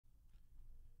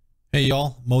Hey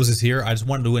y'all, Moses here. I just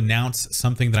wanted to announce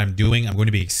something that I'm doing. I'm going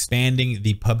to be expanding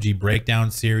the PUBG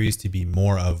Breakdown series to be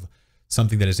more of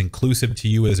something that is inclusive to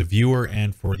you as a viewer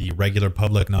and for the regular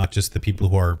public, not just the people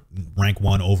who are rank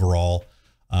 1 overall.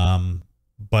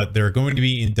 But they're going to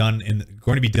be done in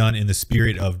the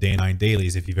spirit of Day 9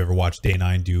 dailies. If you've ever watched Day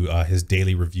 9 do his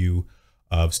daily review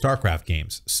of StarCraft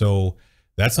games, so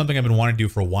that's something I've been wanting to do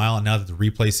for a while, and now that the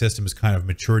replay system is kind of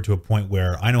matured to a point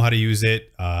where I know how to use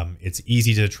it, it's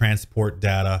easy to transport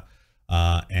data,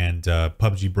 and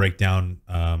PUBG Breakdown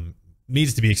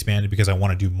needs to be expanded because I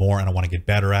want to do more and I want to get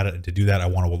better at it. And to do that, I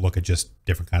want to look at just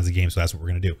different kinds of games. So that's what we're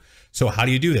going to do. So how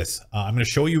do you do this? I'm going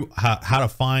to show you how to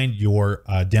find your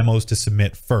demos to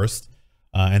submit first,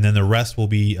 and then the rest will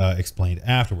be explained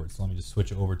afterwards. So let me just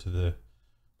switch over to the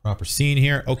proper scene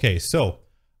here. Okay, so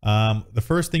the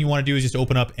first thing you want to do is just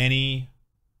open up any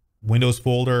Windows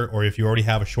folder, or if you already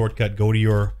have a shortcut, go to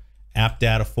your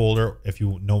AppData folder. If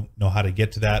you know how to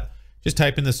get to that, just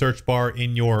type in the search bar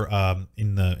in your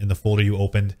in the folder you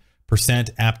opened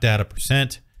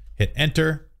 %appdata%, hit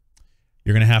enter.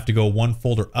 You're going to have to go one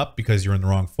folder up because you're in the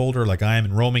wrong folder. Like I am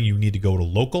in roaming, you need to go to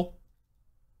local,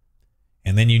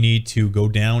 and then you need to go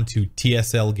down to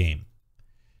TslGame.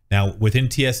 Now within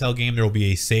TslGame there will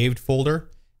be a saved folder,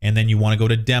 and then you want to go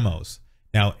to demos.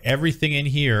 Now everything in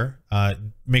here,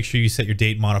 make sure you set your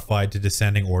date modified to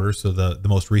descending order, so the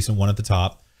most recent one at the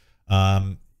top.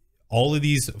 All of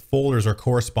these folders are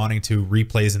corresponding to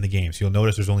replays in the game. So you'll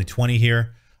notice there's only 20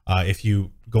 here. If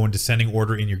you go in descending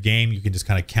order in your game, you can just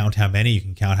kind of count how many. You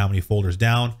can count how many folders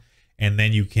down, and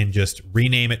then you can just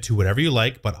rename it to whatever you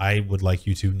like, but I would like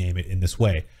you to name it in this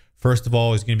way. First of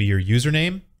all is going to be your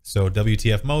username. So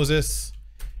wtfmoses,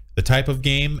 the type of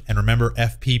game, and remember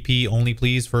FPP only,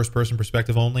 please, first person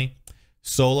perspective only.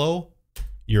 Solo,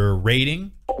 your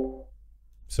rating,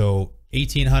 so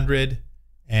 1800,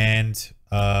 and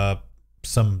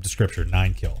some description,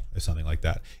 9 kill or something like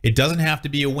that. It doesn't have to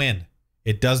be a win.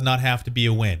 It does not have to be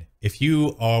a win. If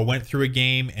you went through a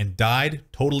game and died,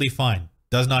 totally fine.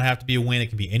 Does not have to be a win. It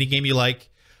can be any game you like.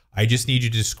 I just need you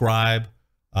to describe,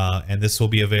 and this will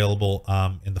be available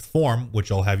in the form,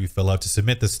 which I'll have you fill out to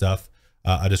submit this stuff,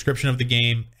 a description of the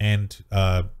game and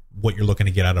what you're looking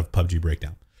to get out of PUBG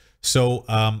Breakdown. So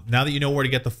now that you know where to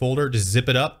get the folder, just zip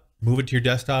it up, move it to your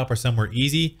desktop or somewhere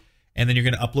easy, and then you're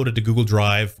going to upload it to Google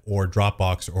Drive or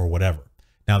Dropbox or whatever.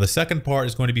 Now the second part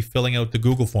is going to be filling out the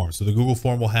Google form. So the Google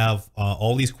form will have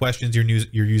all these questions, your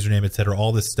username, etc.,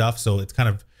 all this stuff. So it's kind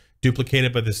of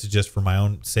duplicated, but this is just for my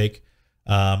own sake.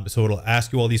 So it'll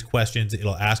ask you all these questions.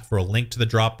 It'll ask for a link to the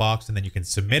Dropbox, and then you can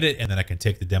submit it, and then I can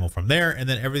take the demo from there, and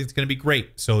then everything's going to be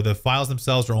great. So the files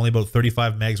themselves are only about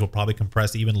 35 megs. We'll probably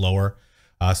compress even lower.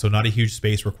 So not a huge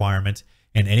space requirement,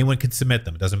 and anyone can submit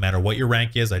them. It doesn't matter what your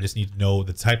rank is. I just need to know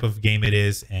the type of game it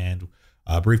is and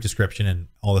a brief description and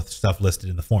all the stuff listed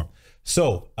in the form.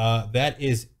 So that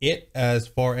is it as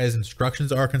far as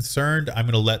instructions are concerned. I'm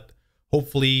going to let,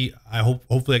 hopefully I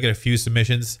get a few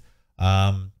submissions.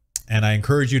 And I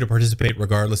encourage you to participate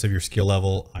regardless of your skill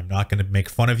level. I'm not going to make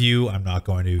fun of you. I'm not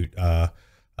going to,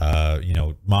 you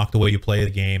know, mock the way you play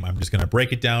the game. I'm just going to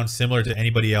break it down similar to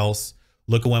anybody else.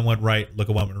 Look at what went right, look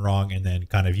at what went wrong, and then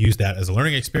kind of use that as a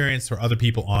learning experience for other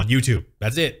people on YouTube.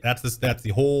 That's it. That's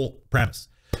the whole premise.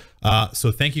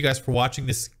 So thank you guys for watching.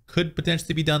 This could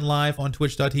potentially be done live on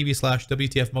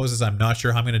twitch.tv/wtfmoses. I'm not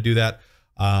sure how I'm going to do that,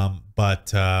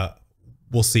 but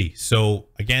we'll see. So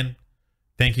again,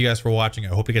 thank you guys for watching. I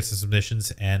hope you get some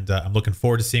submissions, and I'm looking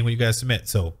forward to seeing what you guys submit.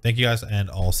 So thank you guys, and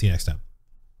I'll see you next time.